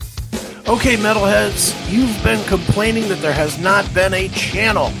Okay, metalheads, you've been complaining that there has not been a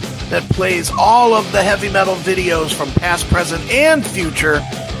channel that plays all of the heavy metal videos from past, present, and future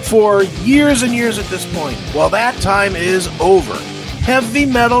for years and years at this point. Well, that time is over. Heavy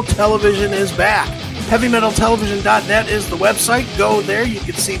Metal Television is back. HeavyMetalTelevision.net is the website. Go there. You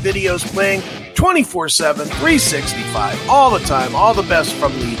can see videos playing 24/7, 365, all the time, all the best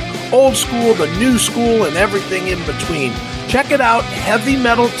from the old school, the new school, and everything in between. Check it out,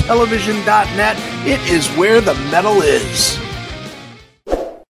 HeavyMetalTelevision.net. It is where the metal is.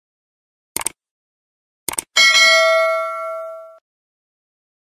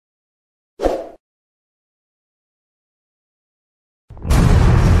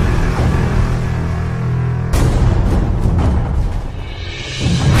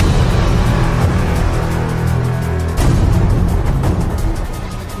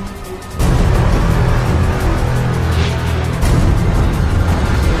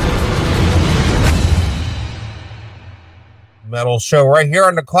 Metal Show right here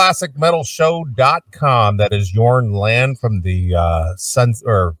on the classicmetalshow.com. That is Yorn Land from the it's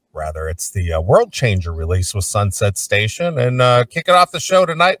the World Changer release with Sunset Station. And kicking off the show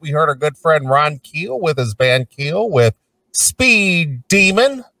tonight, we heard our good friend Ron Keel with his band Keel with Speed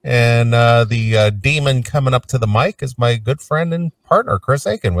Demon. And the demon coming up to the mic is my good friend and partner, Chris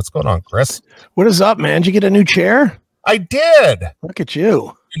Aiken. What's going on, Chris? What is up, man? Did you get a new chair? I did. Look at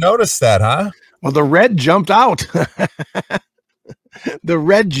you. You noticed that, huh? Well, the red jumped out. The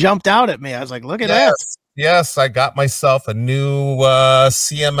red jumped out at me. I was like, look at that. Yes, I got myself a new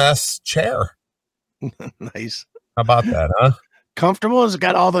CMS chair. Nice. How about that, huh? Comfortable? Has it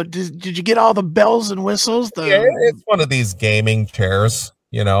got all the did you get all the bells and whistles? Yeah, it's one of these gaming chairs.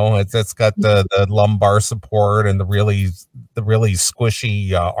 You know, it's got the lumbar support and the really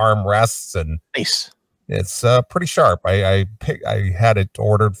squishy armrests, and nice. It's pretty sharp. I had it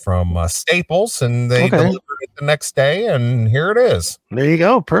ordered from Staples, and they delivered it the next day, and here it is. There you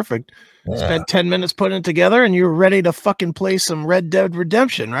go. Perfect. Yeah. Spent 10 minutes putting it together, and you're ready to fucking play some Red Dead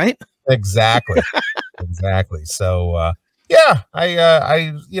Redemption, right? Exactly. Exactly. So, yeah,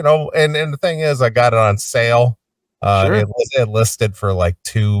 I and the thing is, I got it on sale. Sure. It listed for like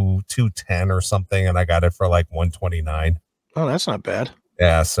 $210 or something, and I got it for like $129. Oh, that's not bad.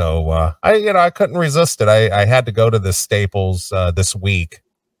 Yeah, so I couldn't resist it. I had to go to the Staples this week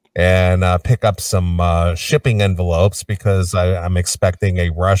and pick up some shipping envelopes because I'm expecting a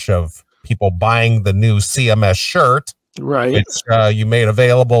rush of people buying the new CMS shirt, right? Which you made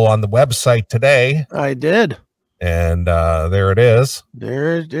available on the website today. I did, and there it is.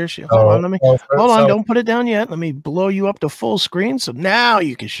 There she. Hold on, don't put it down yet. Let me blow you up to full screen so now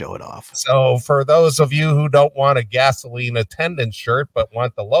you can show it off. So for those of you who don't want a gasoline attendant shirt but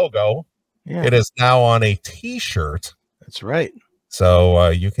want the logo, it is now on a T-shirt. That's right. So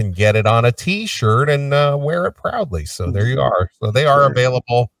you can get it on a T-shirt and wear it proudly. So there you are. So they are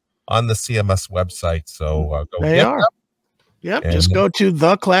available on the CMS website. So go they get are. them. Yep, just go to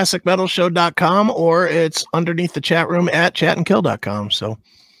theclassicmetalshow.com or it's underneath the chat room at chatandkill.com. So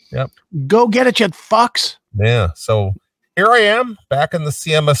go get it, you fucks. Yeah, so here I am back in the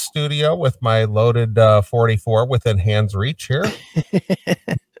CMS studio with my loaded 44 within hand's reach here.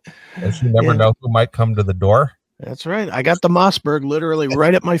 As you never know who might come to the door. That's right. I got the Mossberg literally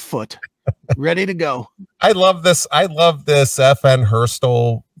right at my foot, ready to go. I love this FN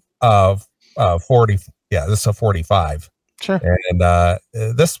Herstal 40. Yeah, this is a 45. Sure. And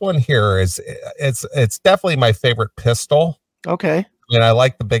this one here it's definitely my favorite pistol. Okay. And I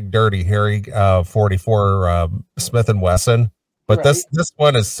like the big dirty hairy 44 Smith and Wesson, but this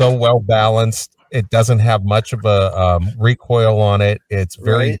one is so well balanced. It doesn't have much of a recoil on it. It's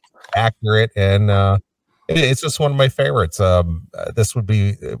very accurate, and it's just one of my favorites. This would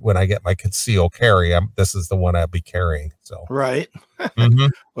be when I get my concealed carry. This is the one I'll be carrying. So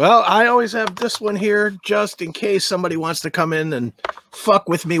Well, I always have this one here just in case somebody wants to come in and fuck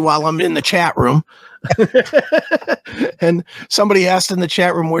with me while I'm in the chat room. And somebody asked in the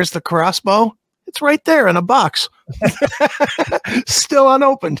chat room, "Where's the crossbow?" It's right there in a box, still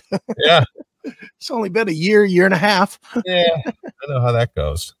unopened. Yeah, it's only been a year and a half. Yeah, I know how that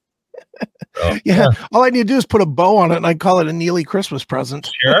goes. So, all I need to do is put a bow on it and I call it a Neely Christmas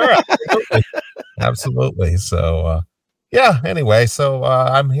present. Sure. Absolutely. So anyway, so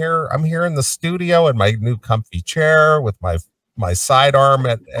I'm here in the studio in my new comfy chair with my sidearm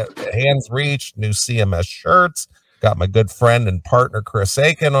at hand's reach, new CMS shirts, got my good friend and partner Chris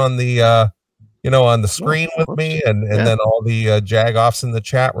Aiken on the on the screen with me, and then all the jagoffs in the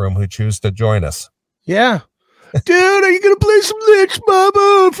chat room who choose to join us. Yeah. Dude, are you gonna play some Lich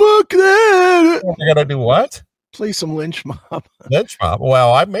Mama? Fuck that. You're gonna do what? Play some Lynch Mob. Lynch Mob.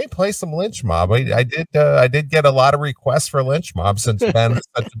 Well, I may play some Lynch Mob. I did get a lot of requests for Lynch Mob since Ben is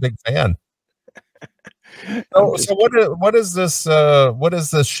such a big fan. So what is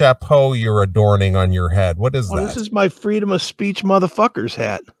this chapeau you're adorning on your head? What is that? This is my freedom of speech motherfuckers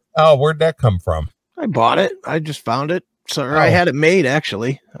hat. Oh, where'd that come from? I bought it. I just found it. So I had it made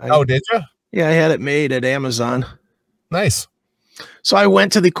actually. Did you? Yeah, I had it made at Amazon. Nice. So I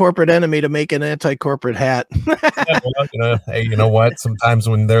went to the corporate enemy to make an anti-corporate hat. Yeah, well, hey, you know what? Sometimes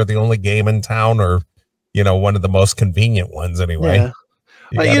when they're the only game in town, or one of the most convenient ones, anyway.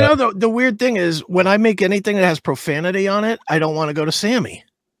 Yeah. The weird thing is when I make anything that has profanity on it, I don't want to go to Sammy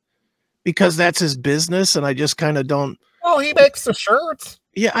because that's his business, and I just kind of don't. Oh, he makes the shirts.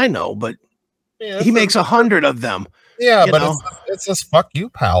 Yeah, I know, but he makes 100 of them. Yeah, but it's just "fuck you,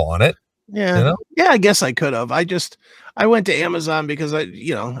 pal" on it. Yeah, yeah. I guess I could have. I went to Amazon because I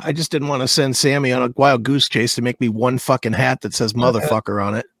just didn't want to send Sammy on a wild goose chase to make me one fucking hat that says "motherfucker"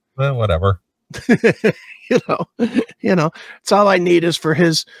 on it. Well, whatever. It's all I need is for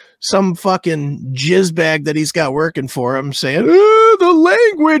some fucking jizz bag that he's got working for him saying, the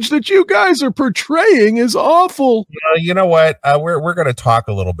language that you guys are portraying is awful. You know what? We're going to talk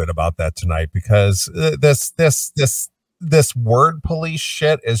a little bit about that tonight because this word police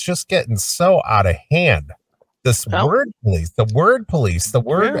shit is just getting so out of hand. Word police, the word police,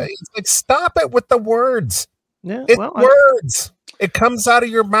 it's like, stop it with the words. Yeah, it's words. It comes out of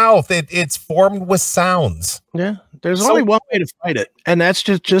your mouth. It's formed with sounds. Yeah. There's only one way to fight it, and that's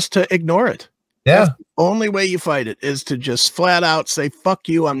just to ignore it. Yeah. That's the only way you fight it is to just flat out say, fuck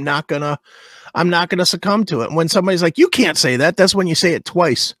you. I'm not gonna succumb to it. When somebody's like, you can't say that, that's when you say it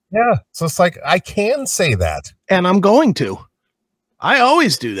twice. Yeah. So it's like, I can say that. And I'm going to. I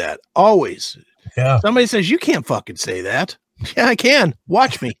always do that. Always. Yeah. Somebody says, you can't fucking say that. Yeah, I can.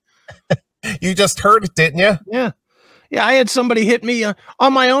 Watch me. You just heard it, didn't you? Yeah. Yeah, I had somebody hit me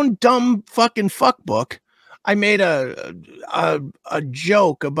on my own dumb fucking fuck book. I made a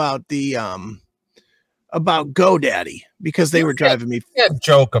joke about the about GoDaddy because they were driving me.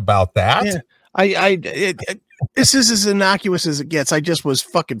 Joke about that. Yeah, this is as innocuous as it gets. I just was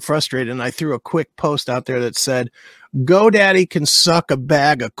fucking frustrated, and I threw a quick post out there that said, "GoDaddy can suck a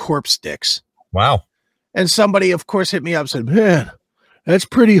bag of corpse sticks." Wow. And somebody, of course, hit me up and said, "Man, that's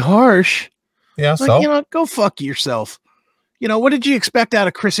pretty harsh." Yeah, like, go fuck yourself. What did you expect out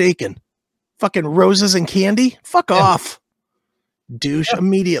of Chris Aiken? Fucking roses and candy? Fuck off. Douche.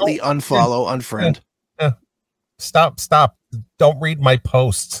 Immediately unfollow, unfriend. Yeah. Stop. Don't read my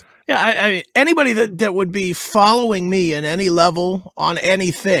posts. Yeah, I anybody that would be following me in any level on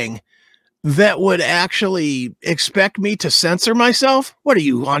anything that would actually expect me to censor myself? What are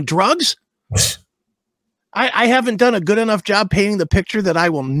you, on drugs? I haven't done a good enough job painting the picture that I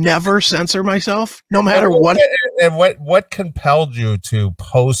will never censor myself, no matter what. And what compelled you to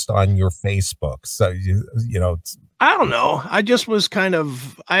post on your Facebook? So I don't know. I just was kind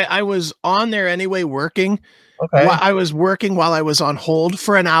of I was on there anyway working. Okay. I was working while I was on hold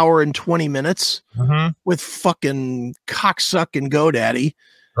for an hour and 20 minutes with fucking cocksucking GoDaddy.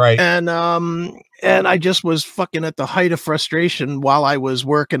 Right. And I just was fucking at the height of frustration while I was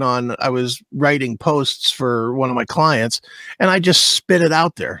I was writing posts for one of my clients, and I just spit it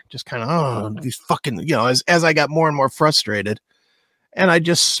out there, just kind of, these fucking, as I got more and more frustrated, and I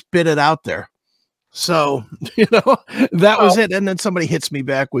just spit it out there. So, that was it. And then somebody hits me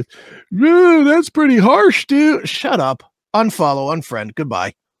back with, that's pretty harsh, dude. Shut up. Unfollow, unfriend.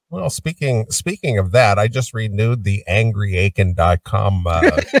 Goodbye. Well, speaking of that, I just renewed the angryaiken.com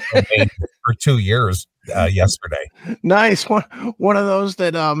domain for 2 years yesterday. Nice. One of those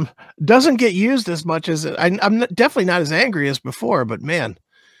that doesn't get used as much as I'm definitely not as angry as before, but man,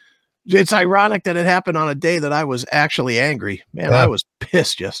 it's ironic that it happened on a day that I was actually angry. Man, I was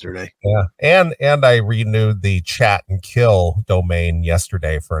pissed yesterday. Yeah. And I renewed the chat and kill domain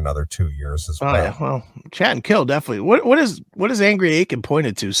yesterday for another 2 years as well. Yeah. Well, chat and kill, definitely. What is Angry Aiken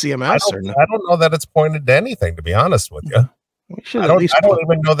pointed to? CMS? I don't know that it's pointed to anything, to be honest with you. I don't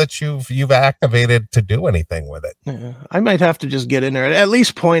even know that you've activated to do anything with it. Yeah, I might have to just get in there and at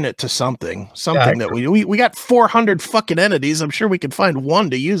least point it to something that we got 400 fucking entities. I'm sure we could find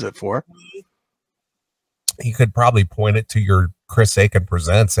one to use it for. You could probably point it to your Chris Aiken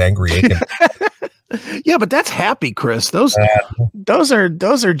Presents Angry Aiken. Yeah, but that's happy, Chris. Those are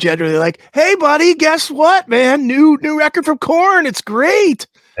generally like, hey buddy, guess what, man? New record from Korn. It's great.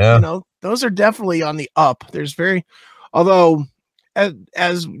 Yeah. Those are definitely on the up. Although,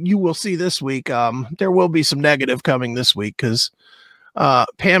 as you will see this week, there will be some negative coming this week because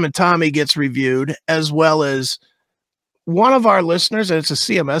Pam and Tommy gets reviewed, as well as one of our listeners, and it's a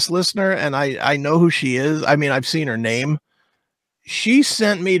CMS listener, and I know who she is. I mean, I've seen her name. She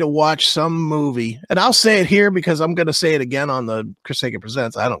sent me to watch some movie, and I'll say it here because I'm going to say it again on the Chris Hagan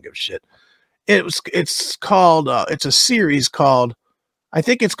Presents. I don't give a shit. It's called, it's a series called, I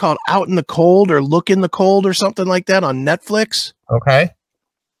think it's called Out in the Cold or Look in the Cold or something like that on Netflix. Okay.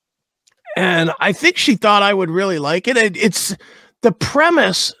 And I think she thought I would really like it. It's the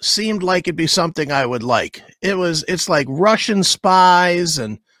premise seemed like it'd be something I would like. It's like Russian spies,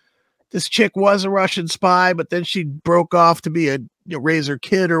 and this chick was a Russian spy, but then she broke off to be raise her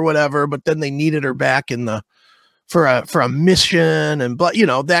kid or whatever. But then they needed her back for a mission and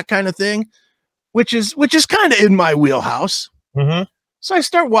that kind of thing, which is kind of in my wheelhouse. Mm-hmm. So I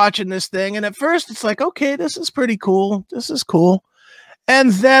start watching this thing, and at first it's like, okay, this is pretty cool. This is cool.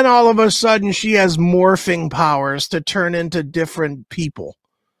 And then all of a sudden she has morphing powers to turn into different people.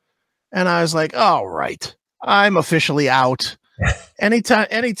 And I was like, all right, I'm officially out.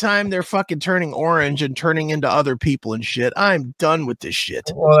 Anytime they're fucking turning orange and turning into other people and shit, I'm done with this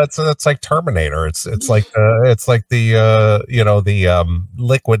shit. Well, that's like Terminator. It's like the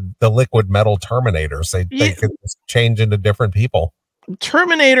liquid metal Terminators. They can just change into different people.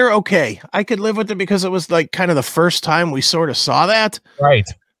 Terminator, okay, I could live with it because it was like kind of the first time we sort of saw that. Right.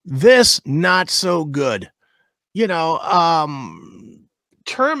 This, not so good.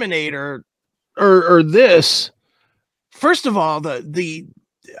 Terminator or this, first of all,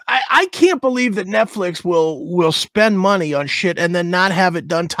 I can't believe that Netflix will spend money on shit and then not have it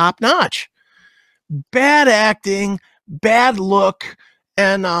done top notch. Bad acting, bad look,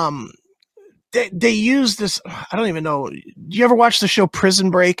 and they use this. I don't even know. Did you ever watch the show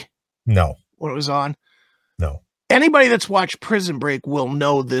Prison Break? No. When it was on? No. Anybody that's watched Prison Break will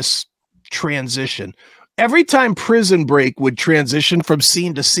know this transition. Every time Prison Break would transition from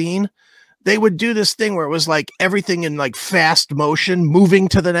scene to scene, they would do this thing where it was like everything in like fast motion moving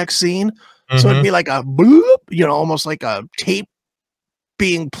to the next scene. Mm-hmm. So it'd be like a bloop, almost like a tape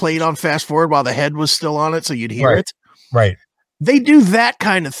being played on fast forward while the head was still on it. So you'd hear it. Right. They do that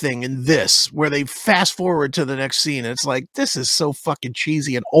kind of thing in this, where they fast forward to the next scene. And it's like, this is so fucking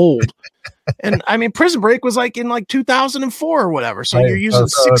cheesy and old. And I mean, Prison Break was like in like 2004 or whatever. So you're using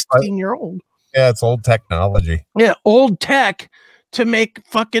 16-year-old. Yeah, it's old technology. Yeah, old tech to make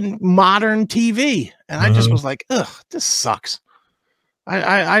fucking modern TV. And I just was like, ugh, this sucks.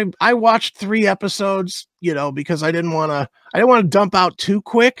 I watched 3 episodes, because I didn't want to dump out too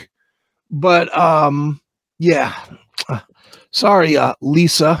quick. But yeah. Sorry,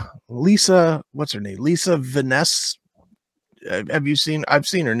 Lisa, what's her name? Lisa Vaness. I've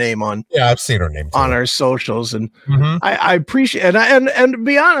seen her name on. Yeah, I've seen her name too. On our socials, and I appreciate and to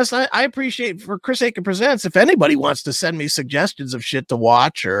be honest, I appreciate for Chris Hagan Presents. If anybody wants to send me suggestions of shit to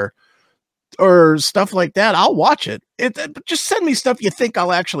watch or stuff like that, I'll watch it. Just send me stuff you think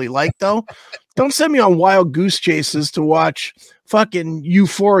I'll actually like, though. Don't send me on wild goose chases to watch fucking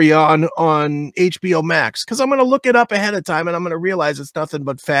Euphoria on HBO Max, because I'm going to look it up ahead of time and I'm going to realize it's nothing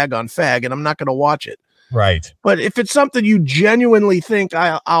but fag on fag, and I'm not going to watch it. Right. But if it's something you genuinely think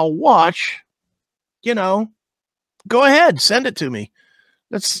I'll watch, go ahead, send it to me.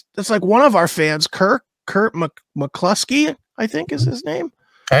 That's like one of our fans, Kurt McCluskey, I think is his name.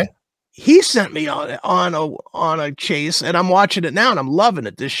 Okay. He sent me on a chase, and I'm watching it now and I'm loving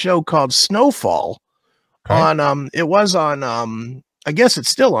it. This show called Snowfall. Okay. It was on I guess it's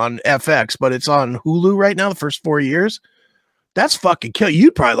still on FX, but it's on Hulu right now, the first 4 years. That's fucking kill.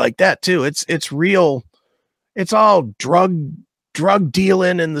 You'd probably like that too. It's real. It's all drug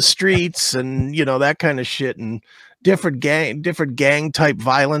dealing in the streets and that kind of shit, and different gang type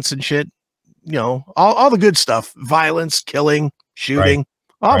violence and shit. All the good stuff. Violence, killing, shooting,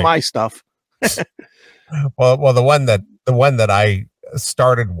 all my stuff. well, the one that I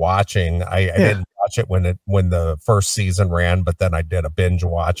started watching, I didn't watch it when the first season ran, but then I did a binge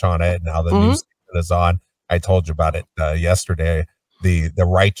watch on it. Now the new season is on. I told you about it yesterday. The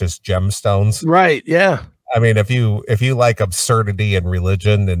Righteous Gemstones. Right. Yeah. I mean, if you like absurdity and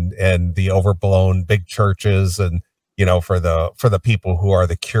religion and the overblown big churches, and for the people who are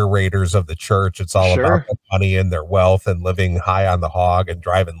the curators of the church, it's all about the money and their wealth and living high on the hog and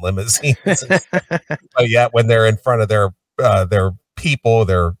driving limousines. But yet when they're in front of their people,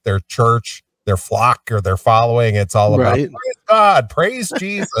 their church, their flock, or their following, it's all about praise God, praise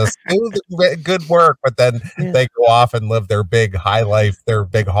Jesus, do the good work. But then they go off and live their big high life, their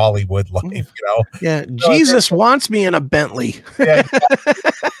big Hollywood life, Yeah, so Jesus wants me in a Bentley. Yeah,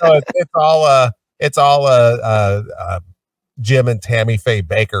 so it's all Jim and Tammy Faye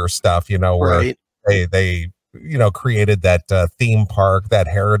Baker stuff, where they created that theme park, that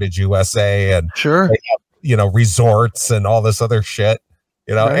Heritage USA, and resorts and all this other shit.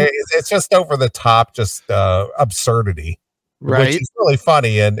 Right. It's just over the top, just absurdity, which Right. is really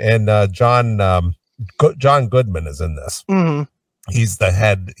funny. And John Goodman is in this. Mm-hmm. He's the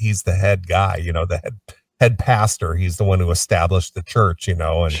head guy, the head pastor. He's the one who established the church,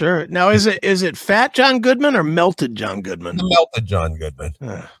 and Sure. Now, is it fat John Goodman or melted John Goodman? melted John Goodman.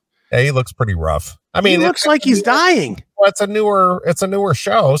 Yeah, he looks pretty rough. I mean, he looks like he's dying. Well, it's a newer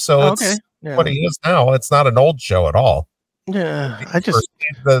show, so it's what he is now. It's not an old show at all. Yeah,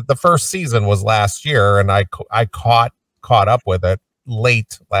 the first season was last year, and I caught up with it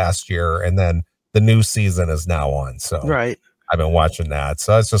late last year, and then the new season is now on. So right. I've been watching that.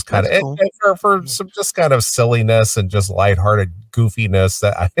 So it's just kind of cool. for some just kind of silliness and just lighthearted goofiness.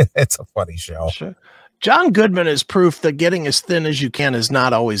 It's a funny show. Sure. John Goodman is proof that getting as thin as you can is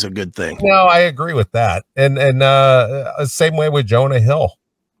not always a good thing. No, I agree with that. And same way with Jonah Hill.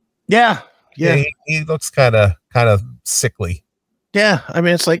 Yeah. He looks kind of sickly. Yeah. I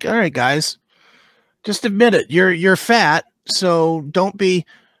mean, it's like, all right, guys, just admit it. You're fat. So don't be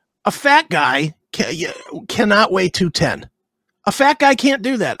a fat guy. Cannot weigh 210. A fat guy can't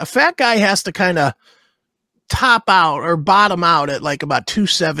do that. A fat guy has to kind of top out or bottom out at like about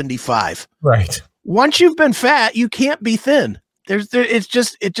 275. Right. Once you've been fat, you can't be thin. It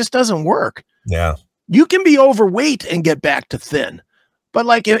just doesn't work. Yeah. You can be overweight and get back to thin. But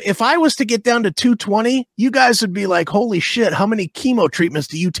like if I was to get down to 220, you guys would be like, holy shit, how many chemo treatments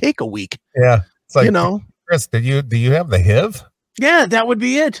do you take a week? Yeah. It's like, Chris, do you have the HIV? Yeah, that would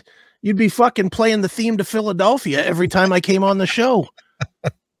be it. You'd be fucking playing the theme to Philadelphia every time I came on the show.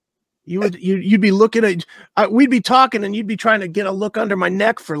 You'd be looking at, we'd be talking and you'd be trying to get a look under my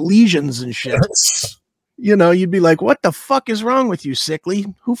neck for lesions and shit. You'd be like, what the fuck is wrong with you, sickly?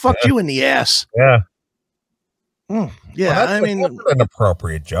 Who fucked you in the ass? Yeah. Yeah. Well, that's an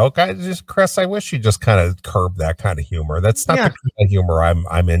appropriate joke. Chris, I wish you just kind of curb that kind of humor. That's not the kind of humor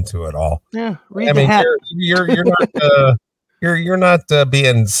I'm into at all. Yeah. You're not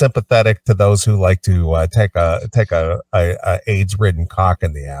being sympathetic to those who like to take a AIDS-ridden cock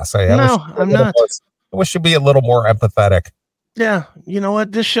in the ass. I'm not. I wish you'd be a little more empathetic. Yeah, you know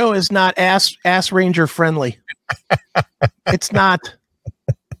what? This show is not ass ranger friendly. It's not.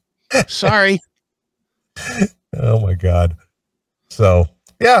 Sorry. Oh my God. So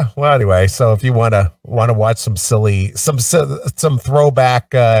yeah. Well, anyway, so if you want to watch some throwback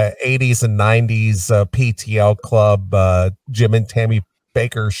 80s and 90s PTL Club Jim and Tammy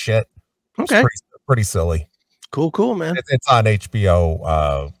Baker shit, okay, pretty silly. Cool, man. It's on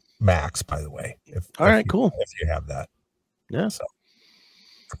HBO Max, by the way. Cool. If you have that, yeah. So,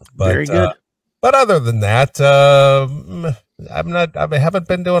 very good. But other than that, I haven't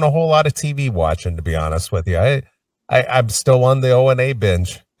been doing a whole lot of TV watching, to be honest with you. I'm still on the O&A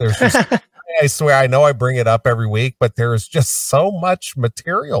binge. There's just, I swear, I know I bring it up every week, but there's just so much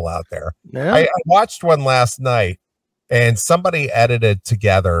material out there. Yeah. I watched one last night and somebody edited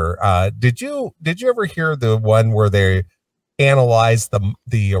together. Did you ever hear the one where they analyzed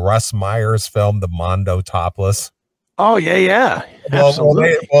the Russ Myers film, The Mondo Topless? Oh yeah.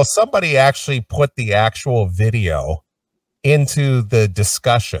 Absolutely. Well, somebody actually put the actual video into the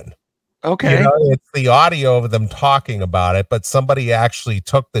discussion. Okay. It's the audio of them talking about it, but somebody actually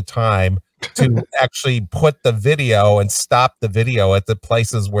took the time to actually put the video and stop the video at the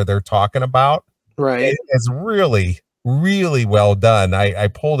places where they're talking about. Right. It's really, really well done. I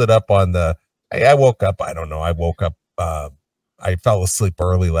pulled it up on I woke up. I don't know. I fell asleep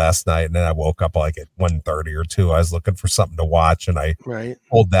early last night and then I woke up like at 1:30 or 2. I was looking for something to watch and I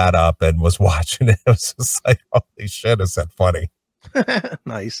pulled that up and was watching it. It was just like, holy shit, is that funny?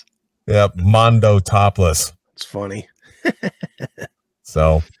 Nice. Yep, Mondo Topless. It's funny.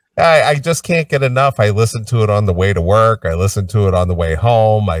 So I just can't get enough. I listen to it on the way to work. I listen to it on the way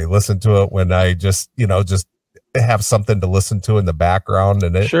home. I listen to it when I just have something to listen to in the background.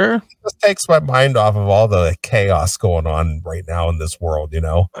 And it just takes my mind off of all the chaos going on right now in this world,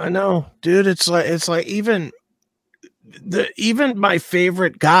 I know, dude. It's like even my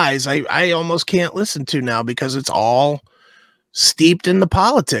favorite guys, I almost can't listen to now because it's all steeped in the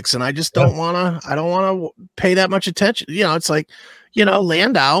politics and I just don't want to pay that much attention. It's like,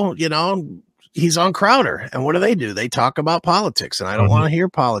 Landau, he's on Crowder and what do? They talk about politics and I don't want to hear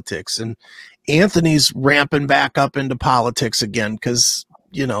politics. And Anthony's ramping back up into politics again because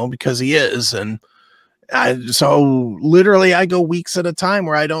he is. And so literally I go weeks at a time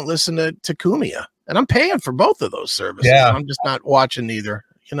where I don't listen to Cumia and I'm paying for both of those services. Yeah. I'm just not watching either.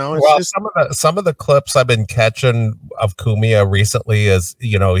 Some of the clips I've been catching of Cumia recently is,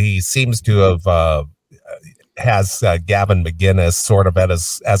 he seems to have has Gavin McInnes sort of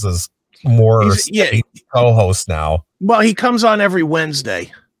as his more He's yeah. steady co-host now. Well, he comes on every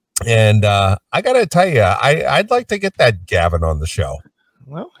Wednesday. And I got to tell you, I'd like to get that Gavin on the show.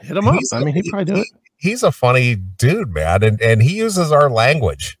 Well, hit him up. I mean, he'd probably do it. He's a funny dude, man, and he uses our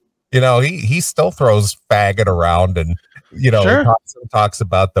language. You know, he still throws faggot around, and you know, Sure. talks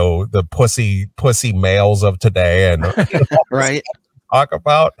about the pussy males of today, and right. Talk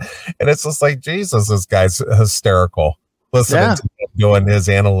about, and it's just like, Jesus, this guy's hysterical. Listening to him doing his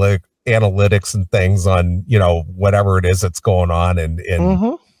analytics and things on, you know, whatever it is that's going on in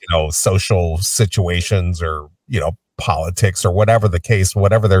you know, social situations, or you know, politics, or whatever the case,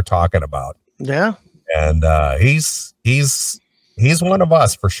 whatever they're talking about. Yeah. And he's one of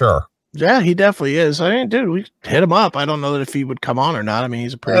us for sure. Yeah, he definitely is. I mean, dude, we hit him up. I don't know that if he would come on or not. I mean,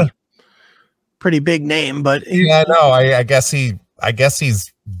 he's a pretty big name, but I guess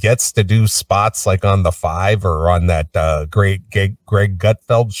he's gets to do spots like on the 5 or on that great Greg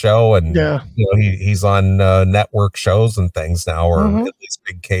Gutfeld show, and you know, he's on network shows and things now, or at least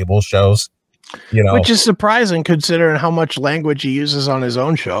big cable shows. You know, which is surprising considering how much language he uses on his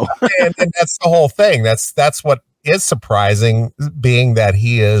own show. and that's the whole thing. That's what is surprising, being that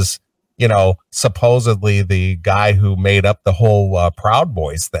he is, you know, supposedly the guy who made up the whole Proud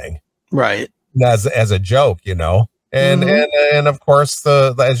Boys thing, right? As a joke, you know, and of course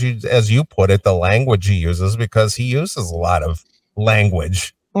as you put it, the language he uses, because he uses a lot of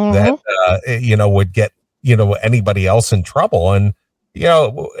language that you know, would get, you know, anybody else in trouble. And you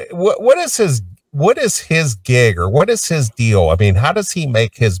know, what is his gig, or what is his deal? I mean, how does he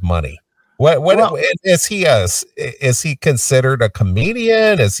make his money? Is he considered a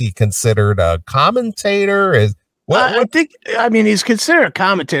comedian? Is he considered a commentator? I mean, he's considered a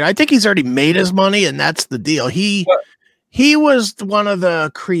commentator. I think he's already made his money, and that's the deal. He was one of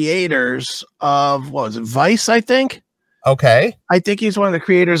the creators of, what was it, Vice, I think. Okay. I think he's one of the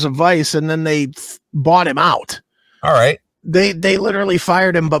creators of Vice, and then they bought him out. All right. They literally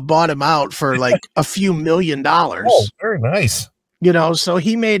fired him, but bought him out for like a few $1 million. Oh, very nice. You know, so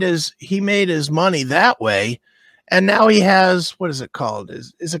he made his money that way. And now he has, what is it called?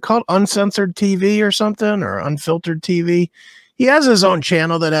 Is it called Uncensored TV or something, or Unfiltered TV? He has his own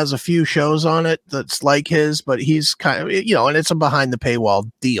channel that has a few shows on it that's like his, but he's kind of, you know, and it's a behind the paywall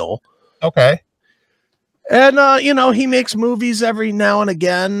deal. Okay. And you know, he makes movies every now and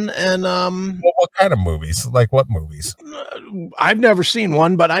again. And what kind of movies? Like what movies? I've never seen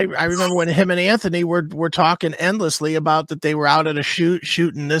one, but I remember when him and Anthony were talking endlessly about that they were out at a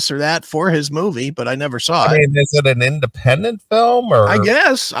shooting this or that for his movie, but I never saw it. I mean, is it an independent film, or? I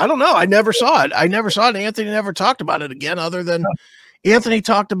guess. I don't know. I never saw it. Anthony never talked about it again, other than Anthony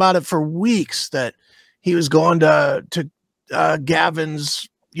talked about it for weeks, that he was going to Gavin's,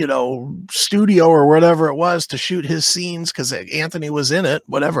 you know, studio or whatever it was to shoot his scenes, because Anthony was in it,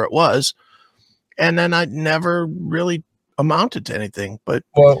 whatever it was. And then I never really amounted to anything. But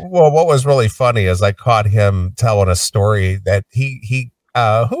well, what was really funny is I caught him telling a story that he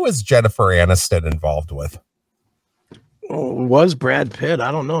who is Jennifer Aniston involved with? Was Brad Pitt?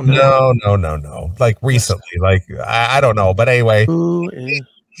 I don't know. No. Like recently, like I don't know. But anyway,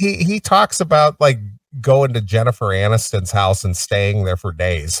 he talks about like going to Jennifer Aniston's house and staying there for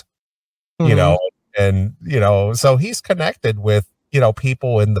days, you know, and you know, so he's connected with, you know,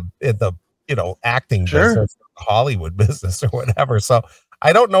 people in the you know, acting business, Hollywood business, or whatever. So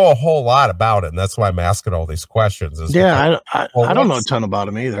I don't know a whole lot about him. That's why I'm asking all these questions. I don't know a ton about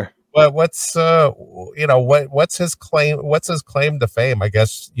him either. But what's you know, what's his claim? What's his claim to fame? I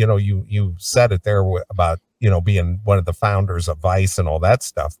guess, you know, you said it there about, you know, being one of the founders of Vice and all that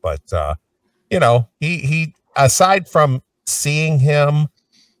stuff. But you know, he aside from seeing him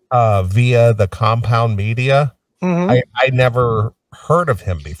via the Compound Media, I never heard of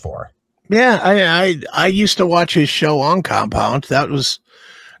him before. Yeah, I used to watch his show on Compound. That was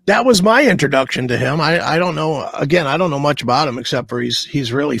my introduction to him. I don't know. Again, I don't know much about him except for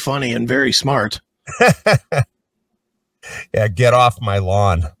he's really funny and very smart. Yeah, get off my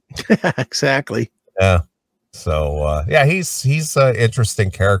lawn. Exactly. Yeah. So yeah, he's an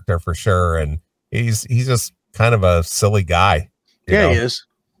interesting character for sure, and he's just kind of a silly guy. Yeah, he is.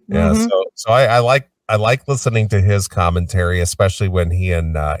 Yeah. So I like listening to his commentary, especially when he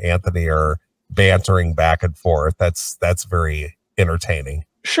and Anthony are bantering back and forth. That's very entertaining.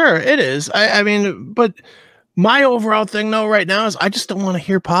 Sure, it is. I mean, but my overall thing though right now is I just don't want to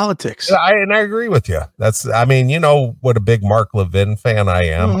hear politics. I agree with you. I mean, you know what a big Mark Levin fan I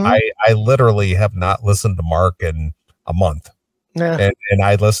am. I literally have not listened to Mark in a month. Yeah. And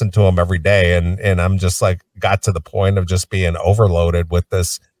I listen to him every day, and I'm just like got to the point of just being overloaded with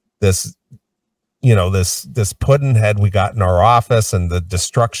this this puddinhead we got in our office and the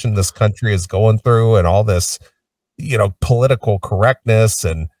destruction this country is going through and all this, political correctness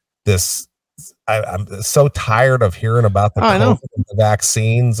and this. I'm so tired of hearing about the COVID and the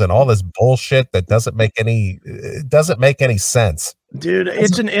vaccines and all this bullshit that doesn't make any sense. Dude,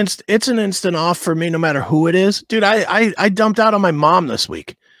 it's an instant off for me no matter who it is. Dude, I dumped out on my mom this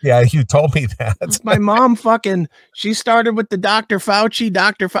week. Yeah, you told me that. My mom she started with the Dr. Fauci.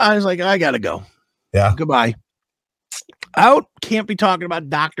 I was like, I gotta go. Yeah. Goodbye. Out. Can't be talking about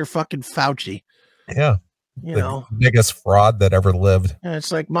Dr. fucking Fauci. Yeah. The biggest fraud that ever lived. And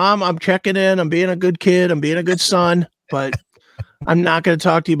it's like, Mom, I'm checking in. I'm being a good kid. I'm being a good son, but I'm not going to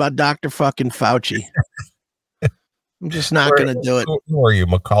talk to you about Dr. fucking Fauci. I'm just not going to do it. Who are you,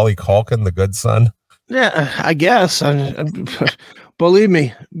 Macaulay Culkin, the good son? Yeah, I guess. Believe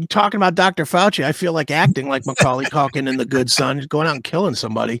me, talking about Dr. Fauci, I feel like acting like Macaulay Culkin in The Good Son, just going out and killing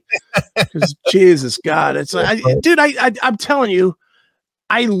somebody. Because Jesus God, it's dude, I'm telling you,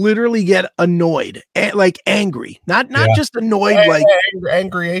 I literally get annoyed, like angry, not just annoyed, like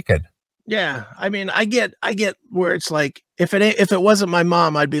angry aching. Yeah, I mean, I get where it's like, if it wasn't my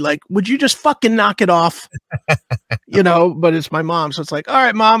mom, I'd be like, would you just fucking knock it off? But it's my mom, so it's like, all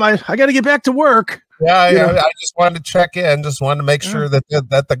right, Mom, I got to get back to work. Yeah, I just wanted to check in, just wanted to make sure that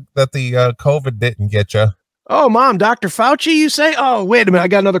the COVID didn't get you. Oh, Mom, Dr. Fauci, you say? Oh, wait a minute, I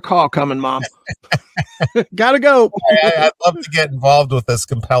got another call coming, Mom. Gotta go. I'd love to get involved with this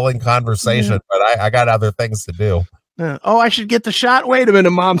compelling conversation, but I got other things to do. Oh, I should get the shot. Wait a minute,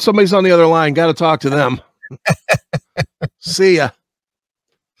 Mom. Somebody's on the other line. Got to talk to them. See ya.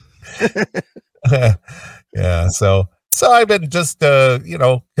 Yeah. So I've been just,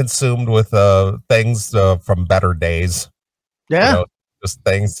 consumed with things from better days. Yeah. Just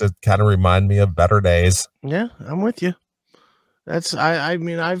things that kind of remind me of better days. Yeah, I'm with you.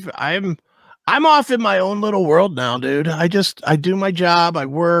 I'm off in my own little world now, dude. I do my job, I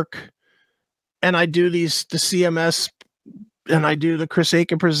work, and I do the CMS, and I do the Chris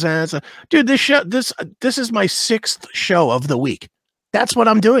Aiken Presents. Dude, this is my 6th show of the week. That's what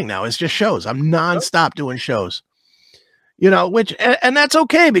I'm doing now. It's just shows. I'm nonstop doing shows. Which and that's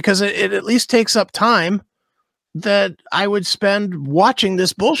okay, because it at least takes up time that I would spend watching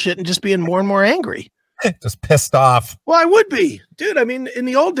this bullshit and just being more and more angry. Just pissed off. Well, I would be. Dude, I mean, in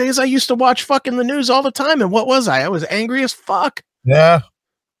the old days, I used to watch fucking the news all the time. And what was I? I was angry as fuck. Yeah.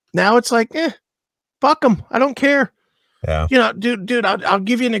 Now it's like, fuck them. I don't care. Yeah. Dude, I'll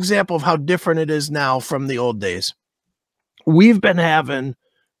give you an example of how different it is now from the old days. We've been having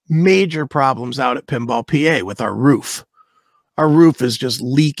major problems out at Pinball PA with our roof. Our roof is just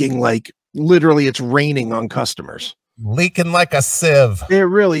leaking, like literally it's raining on customers. Leaking like a sieve. It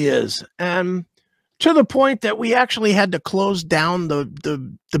really is. And to the point that we actually had to close down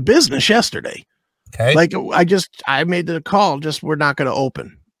the business yesterday. Okay. Like I made the call, we're not going to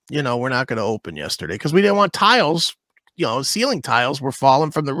open. We're not going to open yesterday because we didn't want tiles, ceiling tiles were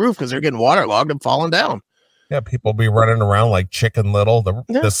falling from the roof because they're getting waterlogged and falling down. Yeah, people be running around like Chicken Little.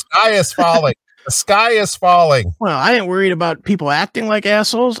 The sky is falling. The sky is falling. Well, I ain't worried about people acting like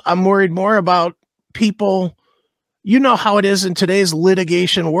assholes. I'm worried more about people. You know how it is in today's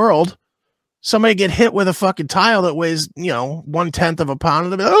litigation world. Somebody get hit with a fucking tile that weighs, 1/10 of a pound.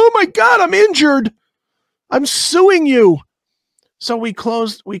 And they'll be like, oh my God, I'm injured. I'm suing you. So we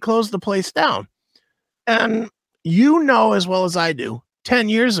closed the place down. And as well as I do, 10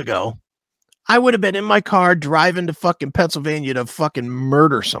 years ago, I would have been in my car driving to fucking Pennsylvania to fucking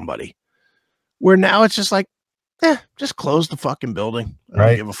murder somebody. Where now it's just like, just close the fucking building. I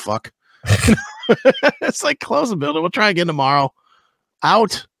don't give a fuck. It's like, close the building. We'll try again tomorrow.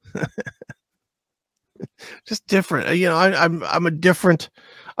 Out. Just different.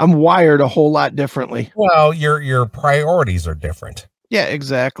 I'm wired a whole lot differently. Well, your priorities are different. Yeah,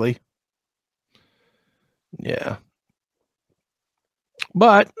 exactly. Yeah.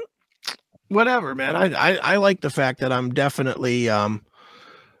 But whatever, man. I like the fact that I'm definitely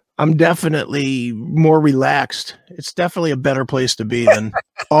more relaxed. It's definitely a better place to be than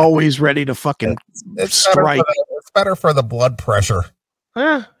always ready to fucking strike. It's better for the blood pressure.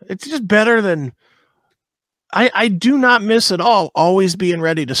 It's just better than I do not miss at all always being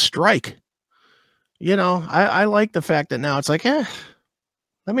ready to strike. I like the fact that now it's like,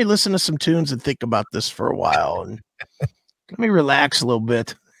 let me listen to some tunes and think about this for a while and let me relax a little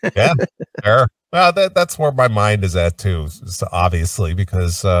bit. Yeah, sure. Well, that's where my mind is at too, obviously,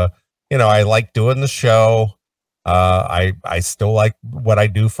 because I like doing the show. I still like what I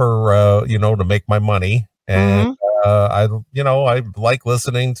do for to make my money, and I like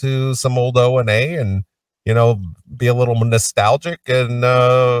listening to some old O&A and be a little nostalgic. And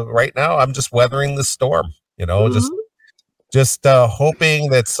right now I'm just weathering the storm, just hoping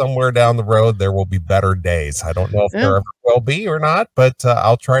that somewhere down the road there will be better days. I don't know if there Yeah. ever will be or not, but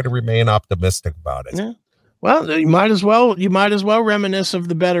I'll try to remain optimistic about it. Yeah. Well, you might as well reminisce of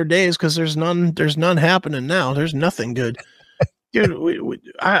the better days, because there's none happening now. There's nothing good. Dude,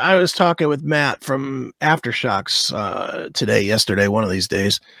 I was talking with Matt from Aftershocks yesterday, one of these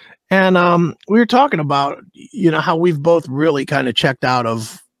days. And we were talking about, how we've both really kind of checked out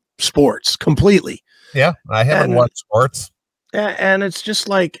of sports completely. Yeah, I haven't watched sports. And it's just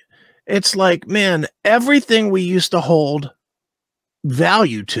like, man, everything we used to hold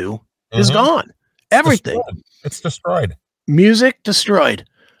value to is gone. Everything. It's destroyed. Music destroyed.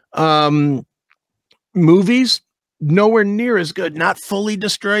 Movies nowhere near as good. Not fully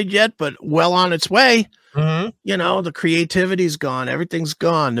destroyed yet, but well on its way. The creativity's gone. Everything's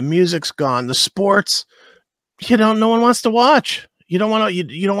gone. The music's gone. The sports, no one wants to watch. You don't want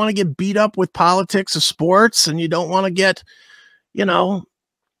to get beat up with politics of sports, and you don't want to get, I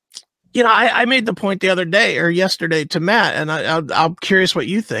made the point the other day or yesterday to Matt, and I'm curious what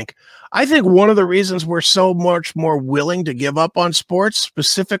you think. I think one of the reasons we're so much more willing to give up on sports,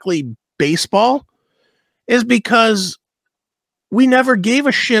 specifically baseball, is because we never gave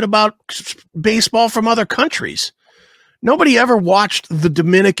a shit about baseball from other countries. Nobody ever watched the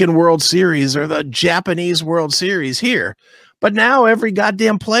Dominican World Series or the Japanese World Series here. But now every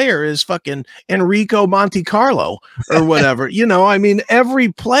goddamn player is fucking Enrico Monte Carlo or whatever.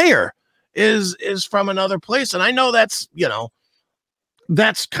 Every player is from another place. And I know that's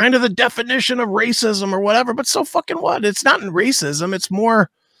kind of the definition of racism or whatever, but so fucking what? It's not racism. It's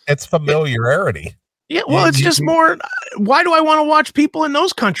familiarity. Yeah, well, it's just more. Why do I want to watch people in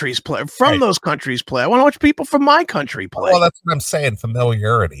those countries play? Those countries play. I want to watch people from my country play. Well, that's what I'm saying.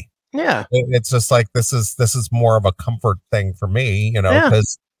 Familiarity. Yeah, it's just like this is more of a comfort thing for me,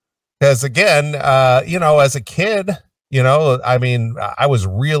 because again, as a kid, I was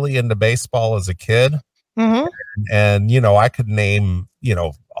really into baseball as a kid, and I could name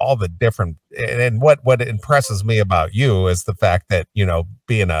all the different, and what impresses me about you is the fact that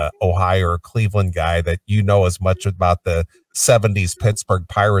being a Ohio or Cleveland guy, that as much about the 70s Pittsburgh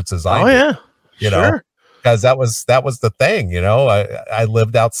Pirates as I do. Sure. Because that was the thing. I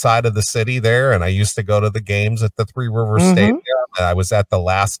lived outside of the city there, and I used to go to the games at the Three Rivers Stadium. And I was at the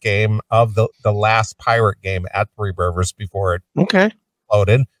last game of the last Pirate game at Three Rivers before it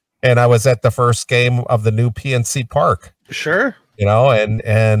exploded, and I was at the first game of the new PNC Park. Sure. And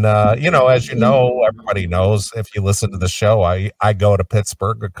as everybody knows, if you listen to the show, I go to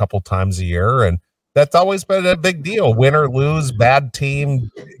Pittsburgh a couple times a year, and that's always been a big deal. Win or lose, bad team,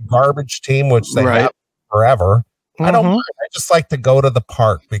 garbage team, which they have forever. I don't mind. I just like to go to the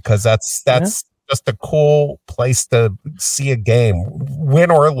park because that's just a cool place to see a game,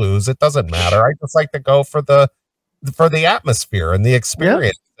 win or lose. It doesn't matter. I just like to go for the atmosphere and the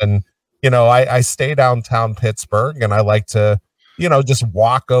experience. And I stay downtown Pittsburgh, and I like to just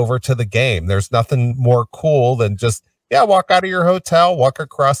walk over to the game. There's nothing more cool than just, walk out of your hotel, walk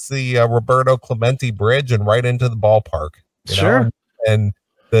across the Roberto Clemente Bridge and right into the ballpark. Sure. And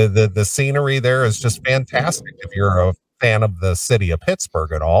the scenery there is just fantastic if you're a fan of the city of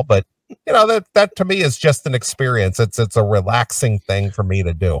Pittsburgh at all. But, that to me is just an experience. It's a relaxing thing for me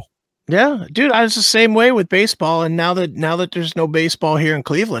to do. Yeah, dude, I was the same way with baseball. And now that there's no baseball here in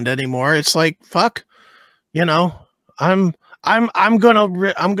Cleveland anymore, it's like, fuck, I'm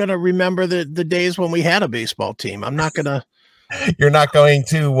gonna remember the days when we had a baseball team. I'm not gonna. You're not going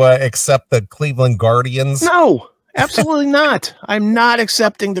to accept the Cleveland Guardians? No, absolutely not. I'm not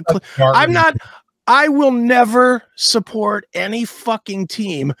accepting the. I'm not. I will never support any fucking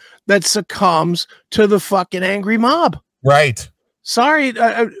team that succumbs to the fucking angry mob. Right. Sorry,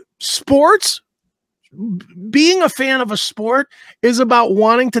 sports. Being a fan of a sport is about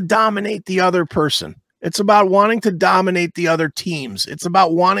wanting to dominate the other person. It's about wanting to dominate the other teams. It's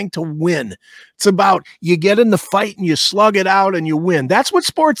about wanting to win. It's about you get in the fight and you slug it out and you win. That's what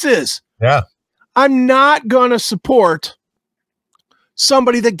sports is. Yeah. I'm not going to support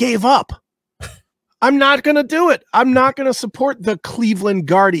somebody that gave up. I'm not going to do it. I'm not going to support the Cleveland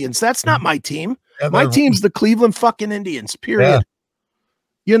Guardians. That's not my team. Yeah, my team's the Cleveland fucking Indians, period.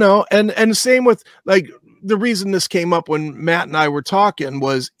 Yeah. And same with, like, the reason this came up when Matt and I were talking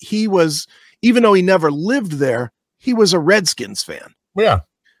was even though he never lived there, he was a Redskins fan. Yeah.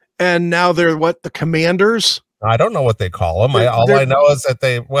 And now they're the Commanders? I don't know what they call them. All I know is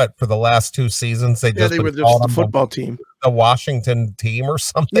that for the last 2 seasons, they were just the football team. The Washington team or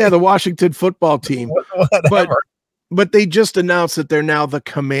something. Yeah, the Washington football team. Whatever. but they just announced that they're now the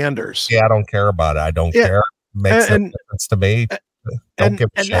Commanders. Yeah, I don't care about it. I don't care. Makes no difference to me. Don't give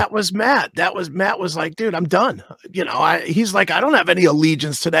a shit. That was Matt. Matt was like, dude, I'm done. He's like, I don't have any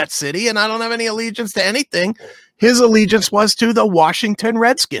allegiance to that city, and I don't have any allegiance to anything. His allegiance was to the Washington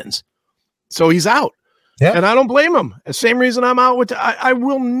Redskins. So he's out. Yeah. And I don't blame him. The same reason I'm out with I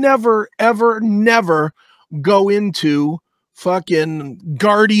will never, ever, never go into fucking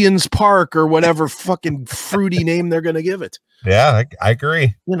Guardians Park or whatever fucking fruity name they're going to give it. Yeah, I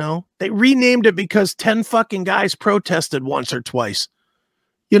agree. They renamed it because 10 fucking guys protested once or twice.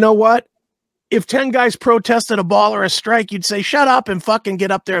 You know what? If 10 guys protested a ball or a strike, you'd say, shut up and fucking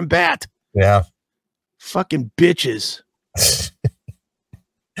get up there and bat. Yeah. Fucking bitches.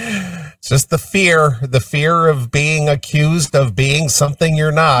 It's just the fear of being accused of being something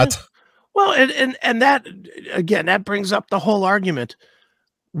you're not. Well, and that, again, that brings up the whole argument.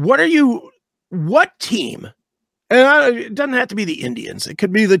 What team? And it doesn't have to be the Indians. It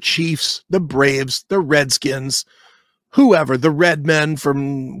could be the Chiefs, the Braves, the Redskins, whoever, the Red Men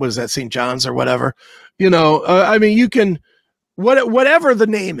from, what is that, St. John's or whatever. You can, whatever the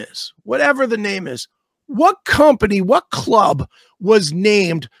name is, what company, what club was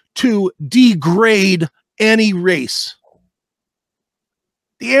named to degrade any race?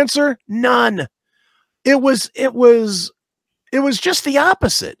 The answer, none. It was just the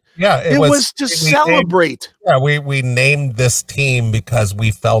opposite. Yeah, it was to celebrate. We named this team because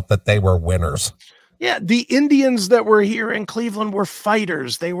we felt that they were winners. Yeah, the Indians that were here in Cleveland were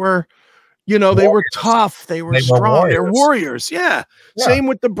fighters. They were, they were tough. They were strong. They're warriors. Yeah. Same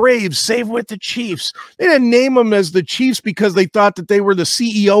with the Braves. Same with the Chiefs. They didn't name them as the Chiefs because they thought that they were the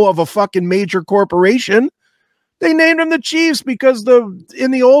CEO of a fucking major corporation. They named them the Chiefs because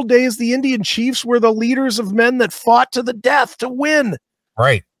in the old days, the Indian Chiefs were the leaders of men that fought to the death to win.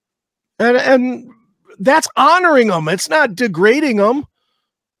 Right. And that's honoring them. It's not degrading them.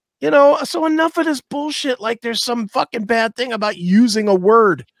 So enough of this bullshit. Like there's some fucking bad thing about using a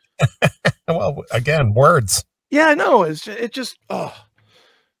word. Well, again, words. Yeah, I know. And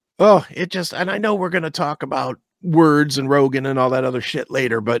I know we're going to talk about words and Rogan and all that other shit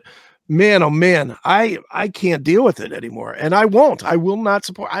later, but man, oh man, I can't deal with it anymore. And I will not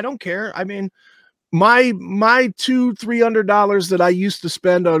support. I don't care. I mean, my $200-300 that I used to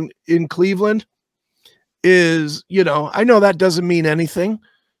spend in Cleveland is, I know that doesn't mean anything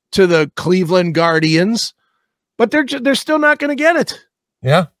to the Cleveland Guardians, but they're still not going to get it.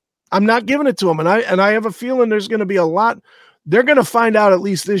 Yeah. I'm not giving it to them. And I have a feeling there's going to be a lot. They're going to find out, at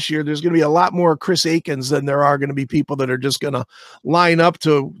least this year, there's going to be a lot more Chris Akins than there are going to be people that are just going to line up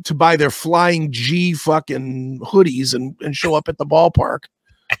to buy their Flying G fucking hoodies and show up at the ballpark.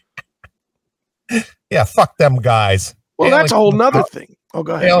 Yeah, fuck them guys. Well, that's a whole nother thing. Oh,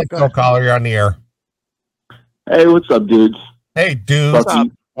 go ahead. Hey, go caller, you're on the air. Hey, what's up, dudes? Hey, dudes.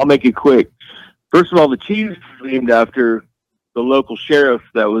 I'll make it quick. First of all, the Chiefs were named after the local sheriff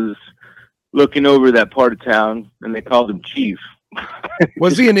that was looking over that part of town, and they called him Chief.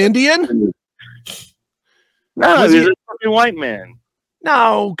 Was he an Indian? No, he was a fucking white man.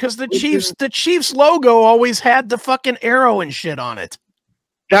 No, because the Chiefs logo always had the fucking arrow and shit on it.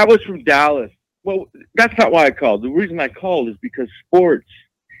 That was from Dallas. Well, that's not why I called. The reason I called is because sports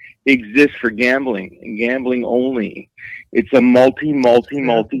exists for gambling and gambling only. It's a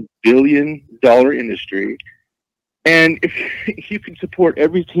multi-billion-dollar industry. And if you can support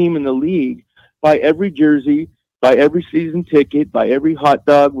every team in the league, buy every jersey, buy every season ticket, buy every hot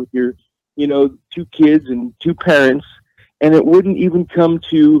dog with your, 2 kids and 2 parents, and it wouldn't even come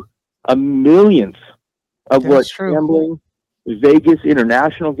to a millionth of what gambling, Vegas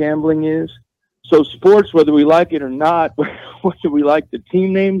international gambling is. So sports, whether we like it or not, whether we like the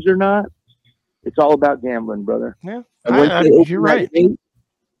team names or not, it's all about gambling, brother. Yeah, you're right.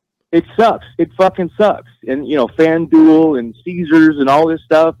 It sucks. It fucking sucks. And, FanDuel and Caesars and all this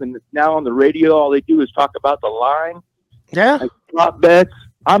stuff. And now on the radio, all they do is talk about the line. Yeah. Like prop bets.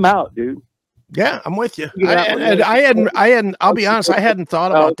 I'm out, dude. Yeah, I'm with you. I hadn't, I'll be honest, I hadn't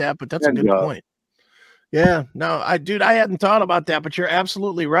thought about that, but that's a good point. Yeah, no, I hadn't thought about that, but you're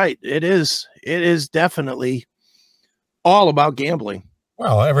absolutely right. It is definitely all about gambling.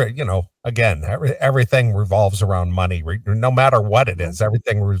 Well, everything revolves around money. No matter what it is,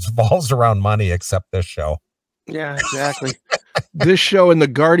 everything revolves around money except this show. Yeah, exactly. This show and the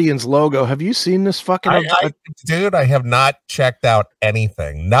Guardians logo. Have you seen this fucking? Dude, I have not checked out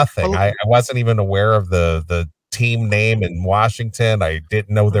anything. Nothing. I wasn't even aware of the team name in Washington. I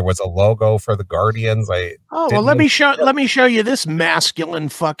didn't know there was a logo for the Guardians. Let me show you this masculine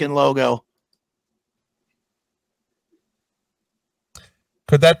fucking logo.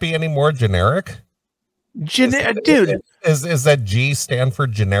 Could that be any more generic? Dude, is that G stand for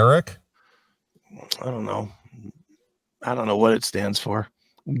generic? I don't know. I don't know what it stands for.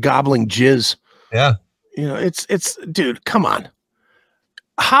 Gobbling jizz. Yeah. You know, it's dude, come on.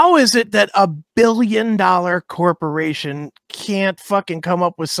 How is it that $1 billion corporation can't fucking come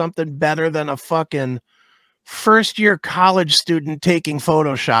up with something better than a fucking first year college student taking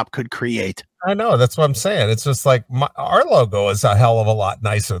Photoshop could create? I know. That's what I'm saying. It's just like our logo is a hell of a lot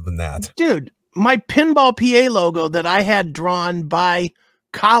nicer than that. Dude, my Pinball PA logo that I had drawn by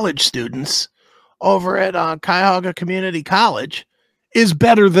college students over at Cuyahoga Community College is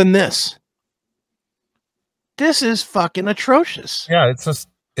better than this. This is fucking atrocious. Yeah,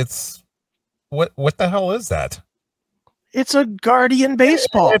 it's what the hell is that? It's a Guardian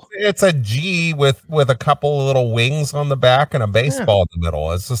baseball. It's a G with a couple of little wings on the back and a baseball in the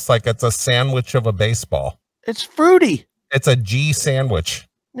middle. It's just like it's a sandwich of a baseball. It's fruity. It's a G sandwich.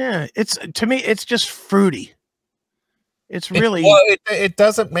 Yeah, to me, it's just fruity. It's really it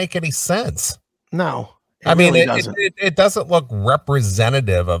doesn't make any sense. No, I mean, really doesn't. It doesn't look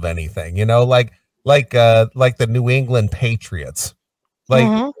representative of anything, you know, like the New England Patriots,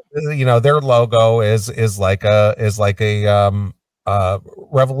 like you know, their logo is like a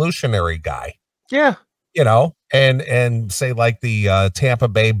revolutionary guy. Yeah, you know, and say like the Tampa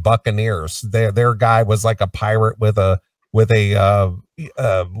Bay Buccaneers, their guy was like a pirate with a what do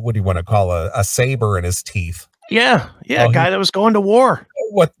you want to call a saber in his teeth. Yeah, a guy that was going to war.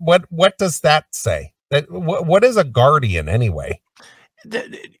 What does that say? What is a Guardian anyway?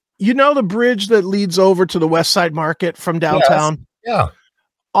 You know the bridge that leads over to the West Side Market from downtown? Yes. Yeah.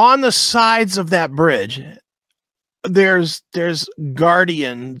 On the sides of that bridge, there's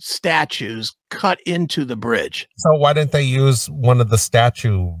Guardian statues cut into the bridge. So why didn't they use one of the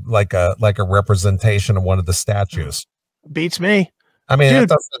statue like a representation of one of the statues? Beats me. I mean,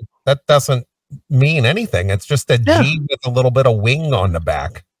 that doesn't mean anything. It's just a G with a little bit of wing on the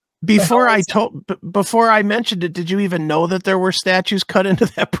back. Before I mentioned it, did you even know that there were statues cut into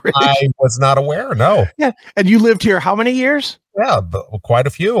that bridge? I was not aware. No. Yeah. And you lived here how many years? Yeah, quite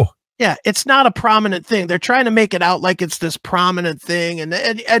a few. Yeah, it's not a prominent thing. They're trying to make it out like it's this prominent thing,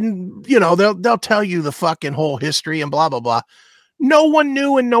 and you know they'll tell you the fucking whole history and blah blah blah. No one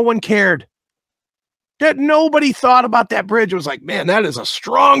knew and no one cared. That nobody thought about that bridge. It was like, man, that is a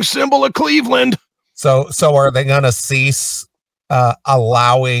strong symbol of Cleveland. So are they going to cease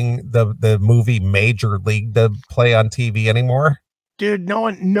allowing the movie Major League to play on TV anymore? Dude,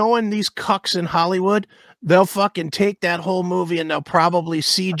 knowing these cucks in Hollywood, they'll fucking take that whole movie and they'll probably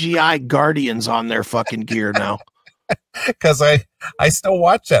CGI Guardians on their fucking gear now. Because I still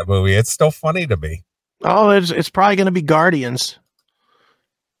watch that movie. It's still funny to me. Oh, it's probably going to be Guardians.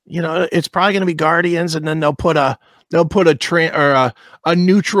 You know, it's probably going to be Guardians, and then they'll put a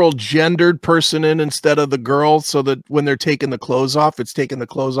neutral gendered person in instead of the girl, so that when they're taking the clothes off, it's taking the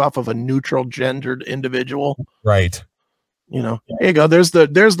clothes off of a neutral gendered individual. Right. You know, here you go. There's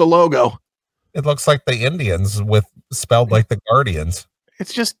the logo. It looks like the Indians spelled like the Guardians.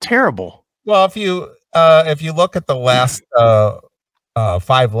 It's just terrible. Well, if you look at the last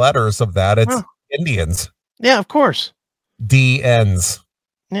 5 letters of that, it's Indians. Yeah, of course. DNs.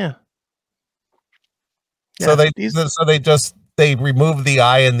 Yeah. So they removed the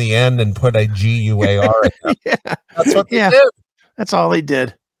I in the end and put a GUAR. Yeah. That's what they did. That's all they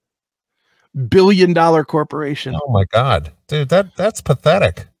did. $1 billion corporation. Oh my God, dude, that's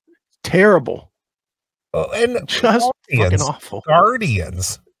pathetic. Terrible. Oh, and just fucking awful.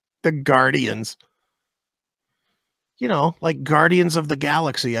 Guardians. The Guardians. You know, like Guardians of the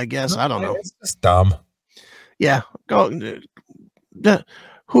Galaxy, I guess. I don't know. It's just dumb. Yeah. The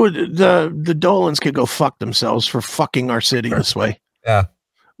Dolans could go fuck themselves for fucking our city this way. Yeah.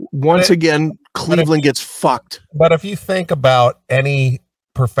 Once again, Cleveland gets fucked. But if you think about any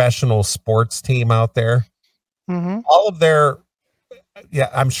professional sports team out there, all of their,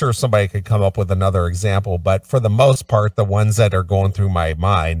 I'm sure somebody could come up with another example, but for the most part, the ones that are going through my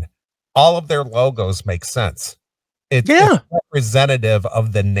mind, all of their logos make sense. It's representative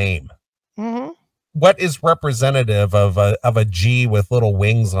of the name. What is representative of a G with little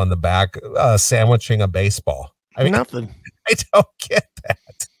wings on the back, sandwiching a baseball? I mean, nothing. I don't get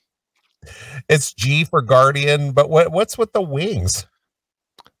that. It's G for Guardian, but what's with the wings?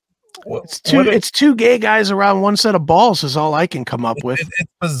 It's two gay guys around one set of balls is all I can come up with.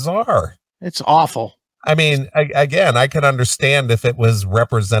 It's bizarre. It's awful. I mean, again, I can understand if it was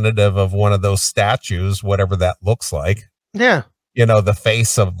representative of one of those statues, whatever that looks like. Yeah. You know, the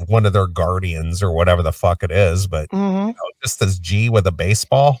face of one of their guardians or whatever the fuck it is, but you know, just this G with a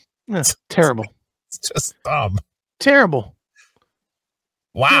baseball. Yeah, terrible. It's just dumb. Terrible.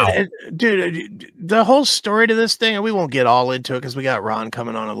 Wow. Dude, the whole story to this thing, and we won't get all into it because we got Ron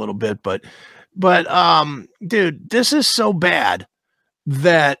coming on a little bit, but dude, this is so bad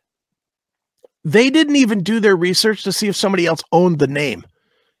that they didn't even do their research to see if somebody else owned the name.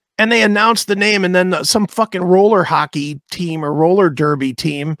 And they announced the name, and then some fucking roller hockey team or roller derby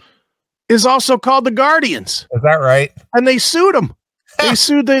team is also called the Guardians. Is that right? And they sued them. They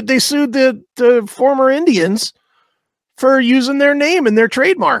sued the former Indians for using their name and their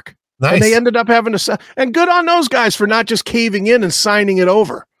trademark. Nice. And they ended up having to, and good on those guys for not just caving in and signing it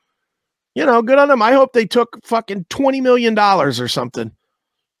over. You know, good on them. I hope they took fucking $20 million or something,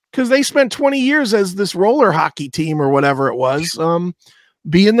 because they spent 20 years as this roller hockey team or whatever it was,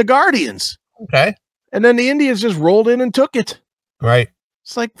 being the Guardians. Okay. And then the Indians just rolled in and took it. Right.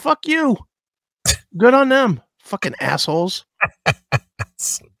 It's like, fuck you. Good on them. Fucking assholes.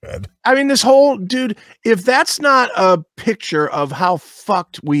 So good. I mean, this whole, dude, if that's not a picture of how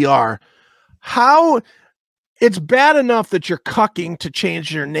fucked we are, how it's bad enough that you're cucking to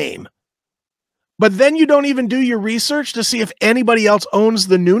change your name, but then you don't even do your research to see if anybody else owns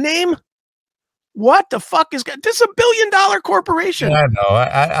the new name. What the fuck is this? Is $1 billion corporation? I know.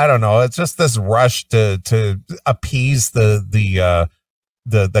 I don't know. It's just this rush to appease the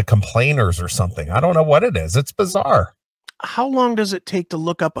complainers or something. I don't know what it is. It's bizarre. How long does it take to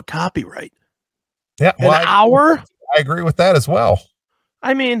look up a copyright? Yeah, well, an hour? I agree with that as well.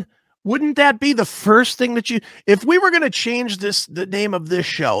 I mean, wouldn't that be the first thing that if we were going to change the name of this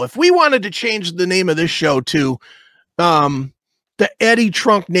show, if we wanted to change the name of this show to the Eddie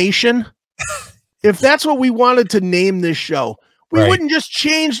Trunk Nation, if that's what we wanted to name this show, we wouldn't just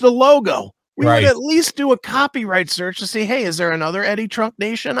change the logo. We would at least do a copyright search to say, hey, is there another Eddie Trunk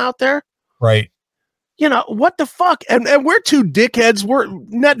Nation out there? Right. You know, what the fuck? And we're two dickheads. We're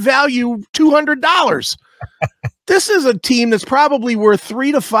net value $200. This is a team that's probably worth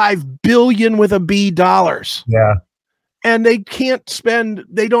 $3 to $5 billion with a B dollars. Yeah. And they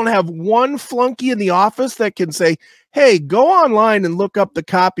don't have one flunky in the office that can say, hey, go online and look up the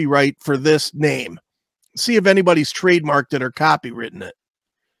copyright for this name. See if anybody's trademarked it or copywritten it.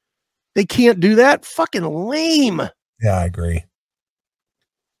 They can't do that? Fucking lame. Yeah, I agree.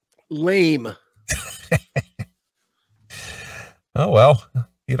 Lame. Oh, well,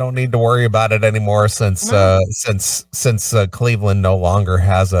 you don't need to worry about it anymore since Cleveland no longer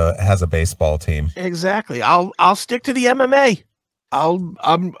has a baseball team. Exactly. I'll stick to the MMA. I'm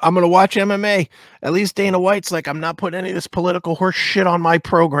going to watch MMA. At least Dana White's like, I'm not putting any of this political horse shit on my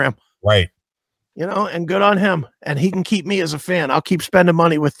program. Right. You know, and good on him. And he can keep me as a fan. I'll keep spending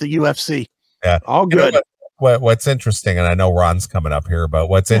money with the UFC. Yeah. All good. What's interesting, and I know Ron's coming up here, but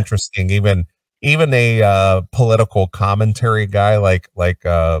what's interesting, even a political commentary guy like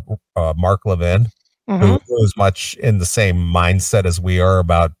Mark Levin, who is much in the same mindset as we are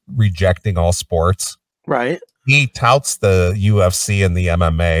about rejecting all sports. Right. He touts the UFC and the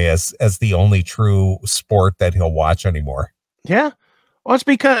MMA as the only true sport that he'll watch anymore. Yeah. Well, it's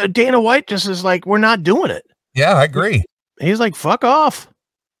because Dana White just is like, we're not doing it. Yeah, I agree. He's like, fuck off.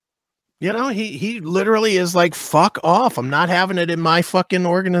 You know, he literally is like, fuck off. I'm not having it in my fucking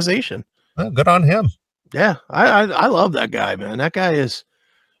organization. Well, good on him. Yeah, I love that guy, man. That guy is,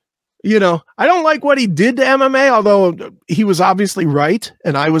 you know, I don't like what he did to MMA, although he was obviously right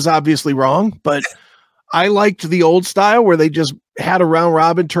and I was obviously wrong, but I liked the old style where they just had a round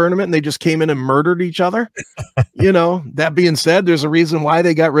robin tournament and they just came in and murdered each other. You know, that being said, there's a reason why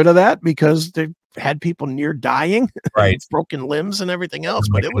they got rid of that, because they had people near dying, right? Broken limbs and everything else,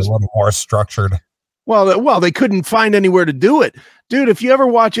 but it was a little more structured. Well, they couldn't find anywhere to do it. Dude, if you ever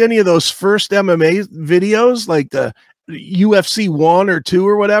watch any of those first MMA videos, like the UFC 1 or 2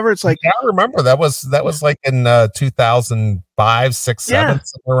 or whatever, it's like, yeah, I remember that was like in 2005, 6, 7,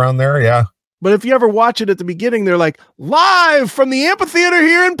 somewhere around there. Yeah. But if you ever watch it at the beginning, they're like, live from the amphitheater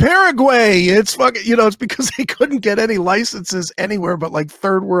here in Paraguay. It's fucking, you know, it's because they couldn't get any licenses anywhere but like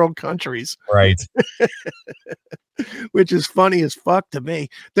third world countries. Right. Which is funny as fuck to me.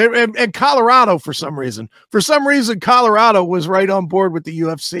 And Colorado, for some reason, Colorado was right on board with the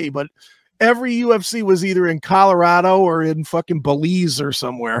UFC, but every UFC was either in Colorado or in fucking Belize or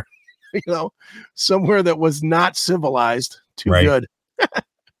somewhere, you know, somewhere that was not civilized. Too good.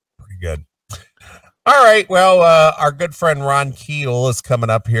 Pretty good. All right. Well, our good friend Ron Keel is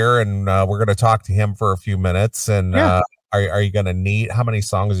coming up here, and we're going to talk to him for a few minutes. And are you going to need, how many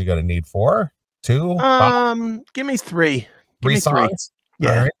songs are you going to need? 4, 2? Give me 3. Three songs. Yeah.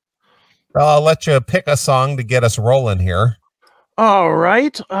 All right. Well, I'll let you pick a song to get us rolling here. All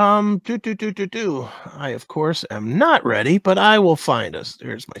right. I of course am not ready, but I will find us.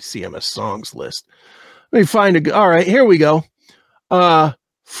 Here's my CMS songs list. Let me find all right, here we go.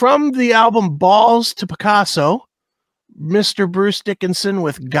 From the album Balls to Picasso, Mr. Bruce Dickinson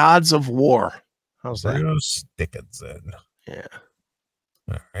with Gods of War. How's that? Bruce Dickinson. Yeah.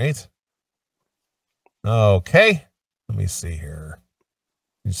 All right. Okay. Let me see here.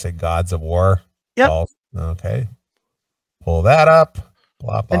 You say Gods of War? Yep. Okay. Pull that up.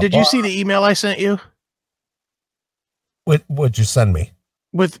 Blah, blah, And did blah. you see the email I sent you? What'd you send me?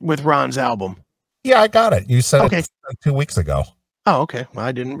 With Ron's album. Yeah, I got it. You sent Okay. it 2 weeks ago. Oh, okay. Well,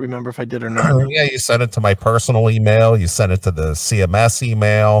 I didn't remember if I did or not. Yeah, you sent it to my personal email. You sent it to the CMS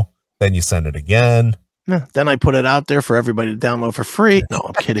email. Then you send it again. Yeah, then I put it out there for everybody to download for free. No,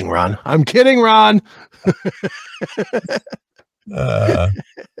 I'm kidding, Ron. I'm kidding, Ron. Yeah,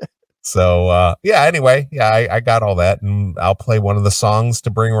 anyway, I got all that, and I'll play one of the songs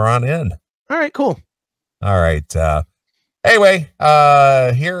to bring Ron in. All right, cool. All right. Anyway,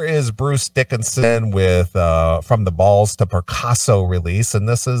 here is Bruce Dickinson with from the Balls to Picasso release, and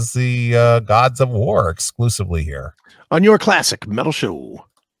this is the Gods of War exclusively here on your Classic Metal Show.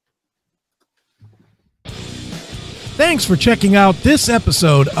 Thanks for checking out this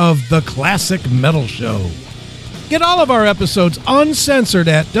episode of The Classic Metal Show. Get all of our episodes uncensored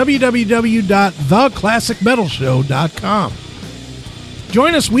at www.theclassicmetalshow.com.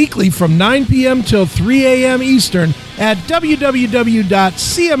 Join us weekly from 9 p.m. till 3 a.m. Eastern at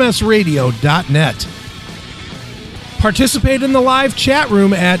www.cmsradio.net. Participate in the live chat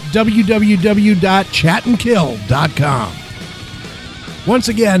room at www.chatandkill.com. Once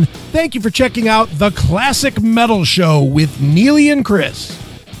again, thank you for checking out The Classic Metal Show with Neely and Chris.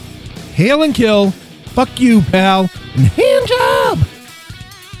 Hail and kill, fuck you, pal, and hand job!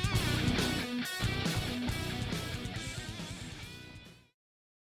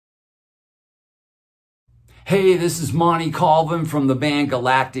 Hey, this is Monty Colvin from the band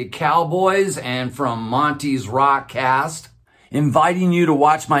Galactic Cowboys and from Monty's Rockcast, inviting you to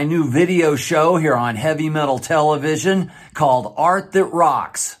watch my new video show here on Heavy Metal Television called Art That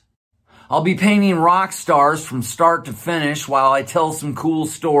Rocks. I'll be painting rock stars from start to finish while I tell some cool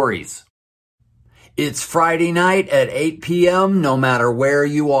stories. It's Friday night at 8 p.m. no matter where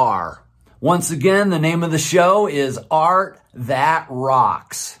you are. Once again, the name of the show is Art That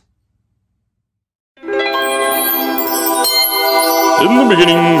Rocks. In the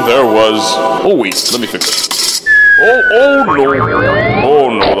beginning, there was... Oh, wait, let me fix it. Oh, no. Oh,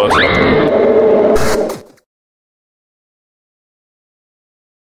 no, that's not good.